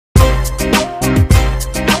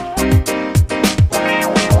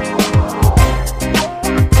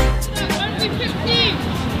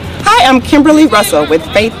Hi, I'm Kimberli Russell with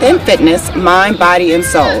Faith and Fitness, Mind, Body, and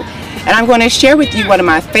Soul. And I'm going to share with you one of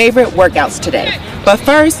my favorite workouts today. But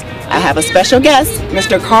first, I have a special guest,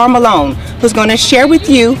 Mr. Karl Molane, who's going to share with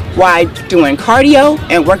you why doing cardio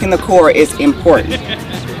and working the core is important.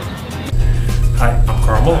 Hi, I'm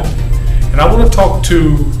Karl Molane, and I want to talk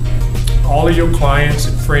to all of your clients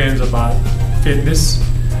and friends about fitness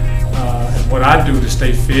and what I do to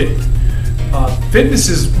stay fit. Fitness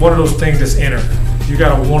is one of those things that's inner. You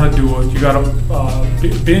gotta want to do it. You gotta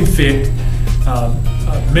being fit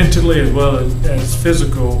mentally as well as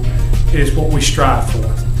physical is what we strive for.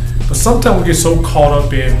 But sometimes we get so caught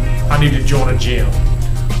up in I need to join a gym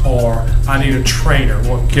or I need a trainer.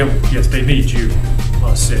 Well, yes, they need you,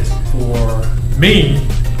 sis. For me,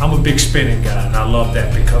 I'm a big spinning guy, and I love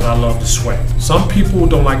that because I love to sweat. Some people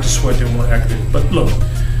don't like to sweat; they want to active. But look,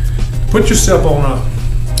 put yourself on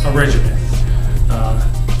a regimen.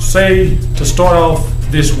 Say to start off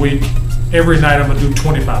this week, every night I'm gonna do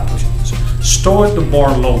 25 push-ups. Start the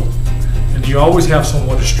bar low, and you always have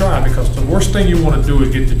somewhere to strive because the worst thing you want to do is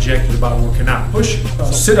get dejected about working out.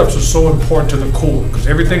 Sit-ups are so important to the core because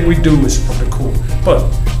everything we do is from the core.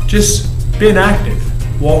 But just being active,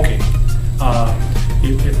 walking.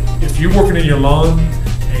 If you're working in your lawn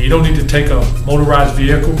and you don't need to take a motorized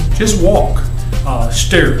vehicle, just walk.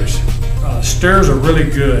 Stairs. Stairs are really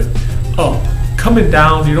good. Up. Coming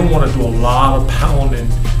down, you don't want to do a lot of pounding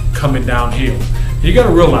coming downhill. You got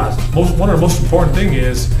to realize one of the most important thing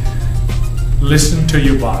is listen to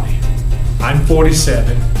your body. I'm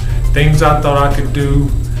 47. Things I thought I could do,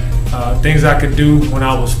 things I could do when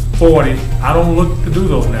I was 40, I don't look to do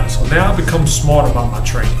those now. So now I become smart about my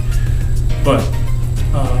training. But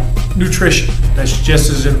nutrition, that's just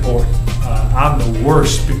as important. I'm the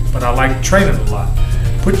worst, but I like training a lot.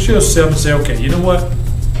 Put yourself and say, okay, you know what?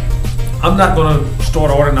 I'm not going to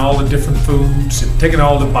start ordering all the different foods and taking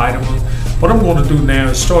all the vitamins. What I'm going to do now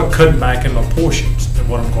is start cutting back in my portions of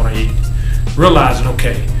what I'm going to eat. Realizing,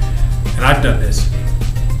 okay, and I've done this.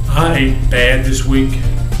 I ate bad this week.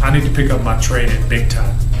 I need to pick up my training big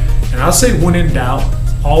time. And I say when in doubt,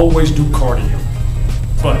 always do cardio.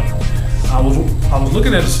 But I was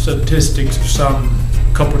looking at the statistics of some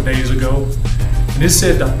a couple of days ago, and it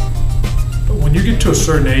said that when you get to a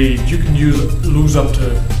certain age, you can lose up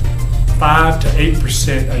to 5 to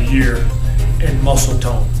 8% a year in muscle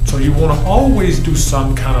tone. So you want to always do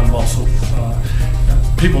some kind of muscle.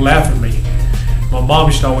 People laugh at me. My mom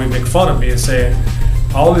used to always make fun of me and say,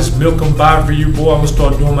 all this milk I'm buying for you, boy, I'm going to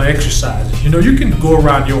start doing my exercises. You know, you can go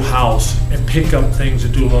around your house and pick up things to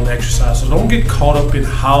do a little exercise. So don't get caught up in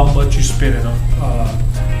how much you spend in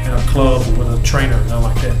a club or with a trainer or nothing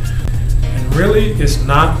like that. And really, it's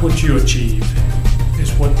not what you achieve.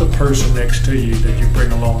 It's what the person next to you that you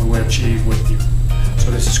bring along the way achieve with you. So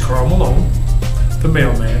this is Karl Molane, the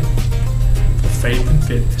mailman, for Faith and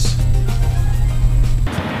Fitness.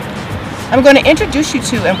 I'm going to introduce you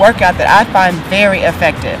to a workout that I find very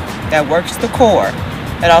effective, that works the core,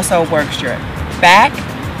 that also works your back.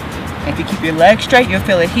 If you keep your legs straight, you'll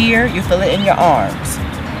feel it here, you'll feel it in your arms.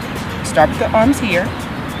 Start with the arms here.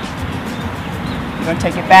 You're going to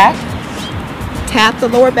take it back, tap the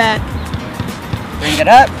lower back, bring it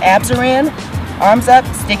up, abs are in, arms up,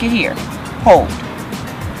 stick it here, hold.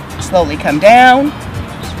 Slowly come down.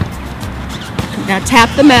 Now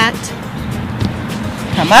tap the mat,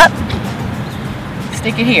 come up,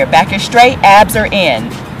 stick it here, back is straight, abs are in.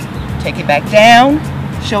 Take it back down,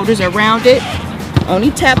 shoulders are rounded,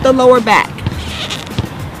 only tap the lower back.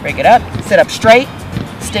 Bring it up, sit up straight,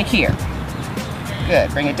 stick here.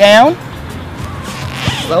 Good, bring it down,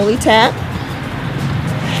 slowly tap,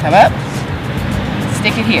 come up,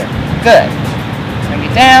 stick it here. Good. Bring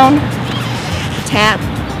it down. Tap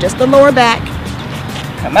just the lower back.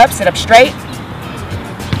 Come up, sit up straight.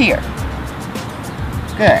 Here.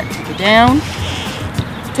 Good. Take it down.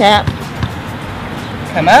 Tap.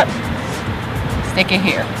 Come up. Stick it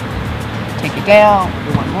here. Take it down.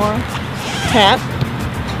 Do one more. Tap.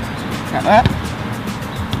 Come up.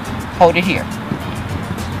 Hold it here.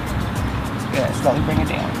 Good. Slowly bring it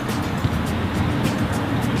down.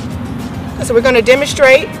 So we're going to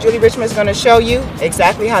demonstrate. Julie Richmond is going to show you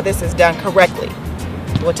exactly how this is done correctly.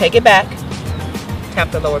 We'll take it back, tap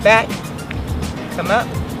the lower back, come up,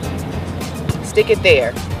 stick it there.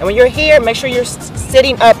 And when you're here, make sure you're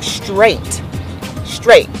sitting up straight.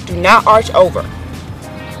 Straight. Do not arch over.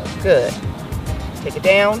 Good. Take it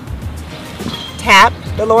down, tap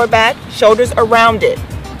the lower back, shoulders around it.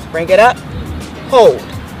 Bring it up, hold.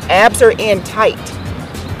 Abs are in tight.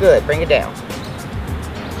 Good. Bring it down.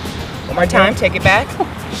 One more time, take it back.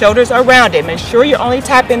 Shoulders are rounded. Make sure you're only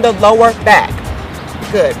tapping the lower back.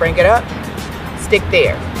 Good, bring it up. Stick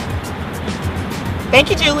there. Thank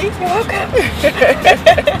you, Julie. You're welcome.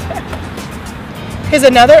 Here's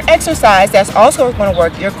another exercise that's also going to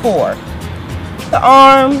work your core. The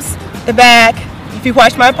arms, the back. If you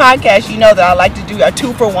watch my podcast, you know that I like to do a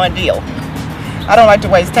 2-for-1 deal. I don't like to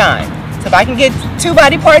waste time. So if I can get 2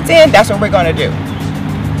 body parts in, that's what we're going to do.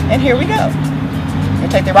 And here we go. You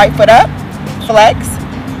take the right foot up, flex,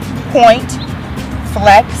 point,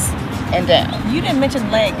 flex, and down. You didn't mention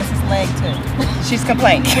leg. This is leg too. She's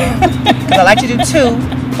complaining. Because I like to do 2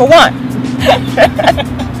 for 1.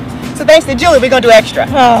 So thanks to Julie, we're going to do extra.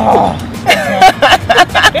 Oh.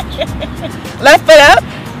 Left foot up,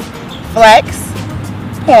 flex,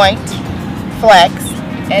 point, flex,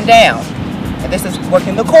 and down. And this is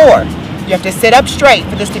working the core. You have to sit up straight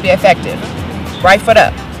for this to be effective. Right foot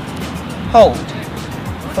up, hold,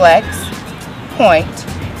 flex, point,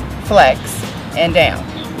 flex, and down.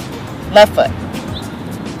 Left foot,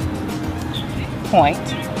 point,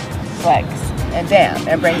 flex, and down.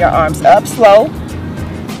 And bring your arms up slow,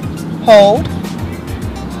 hold,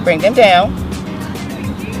 bring them down,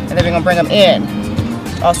 and then we're going to bring them in.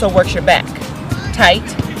 Also works your back, tight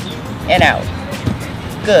and out.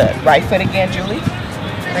 Good. Right foot again, Julie.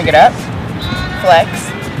 Bring it up,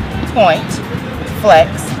 flex, point,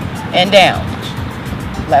 flex, and down.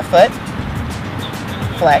 Left foot,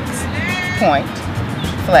 flex, point,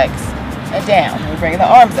 flex, and down. We're bringing the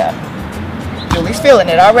arms up. Julie's feeling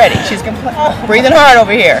it already. She's breathing hard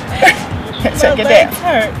over here. Take it down.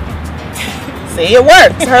 Hurt. See, it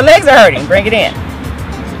works. Her legs are hurting. Bring it in.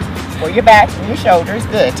 For your back and your shoulders.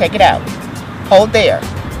 Good. Take it out. Hold there.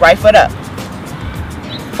 Right foot up.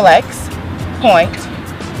 Flex, point,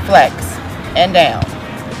 flex, and down.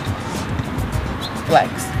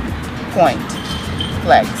 Flex, point,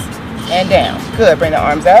 flex, and down. Good. Bring the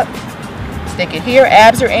arms up. Stick it here.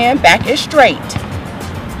 Abs are in. Back is straight.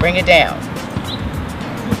 Bring it down.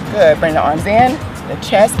 Good. Bring the arms in. The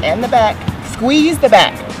chest and the back. Squeeze the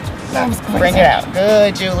back. Bring it out.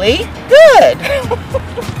 Good, Julie. Good.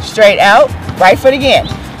 Straight out. Right foot again.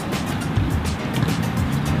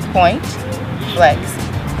 Point, flex,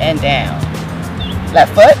 and down.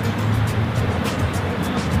 Left foot.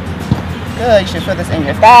 Good. You should feel this in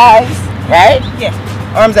your thighs, right? Yeah.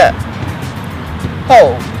 Arms up.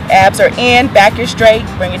 Hold. Abs are in. Back is straight.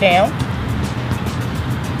 Bring it down.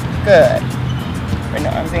 Good. Bring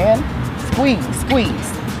the arms in. Squeeze,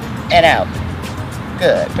 squeeze, and out.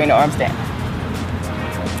 Good. Bring the arms down.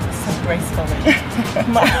 So gracefully.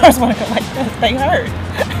 My arms want to go like this. They hurt.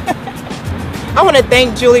 I want to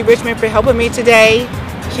thank Julie Richmond for helping me today.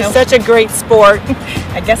 She's such a great sport.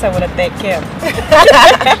 I guess I would have thanked Kim.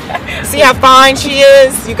 See how fine she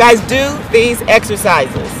is? You guys do these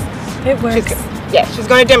exercises. It works. She's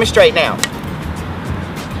going to demonstrate now.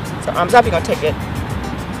 So arms up. You're going to take it.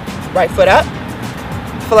 Right foot up.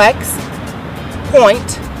 Flex.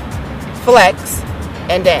 Point. Flex.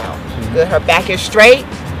 And down. Good. Her back is straight.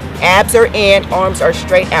 Abs are in. Arms are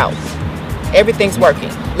straight out. Everything's working.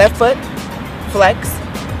 Left foot. Flex.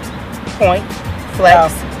 Point.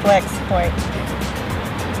 Flex. Flex. Point.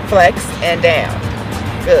 Flex. And down.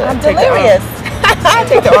 Good. I'm delirious.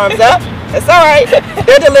 Take the arms up. It's all right.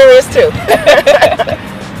 They're delirious too.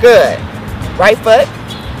 Good. Right foot.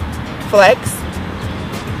 Flex.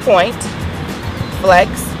 Point. Flex.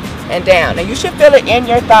 And down. Now you should feel it in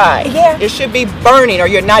your thigh. Yeah. It should be burning or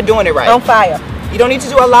you're not doing it right. On fire. You don't need to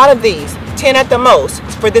do a lot of these. 10 at the most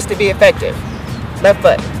for this to be effective. Left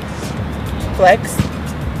foot. Flex.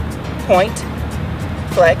 Point.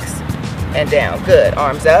 Flex. And down. Good.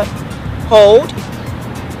 Arms up. Hold.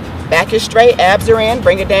 Back is straight. Abs are in.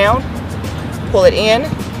 Bring it down. Pull it in.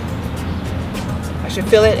 I should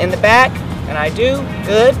feel it in the back. And I do.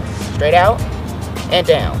 Good. Straight out. And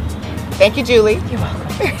down. Thank you, Julie. You're welcome.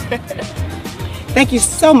 Thank you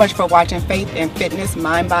so much for watching Faith and Fitness,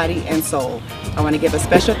 Mind, Body, and Soul. I want to give a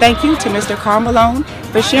special thank you to Mr. Karl Molane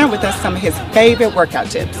for sharing with us some of his favorite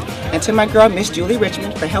workout tips. And to my girl, Miss Julie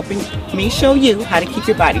Richmond, for helping me show you how to keep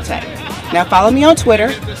your body tight. Now follow me on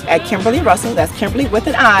Twitter at Kimberli Russell. That's Kimberly with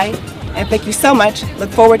an I. And thank you so much.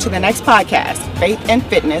 Look forward to the next podcast, Faith and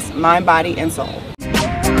Fitness, Mind, Body, and Soul.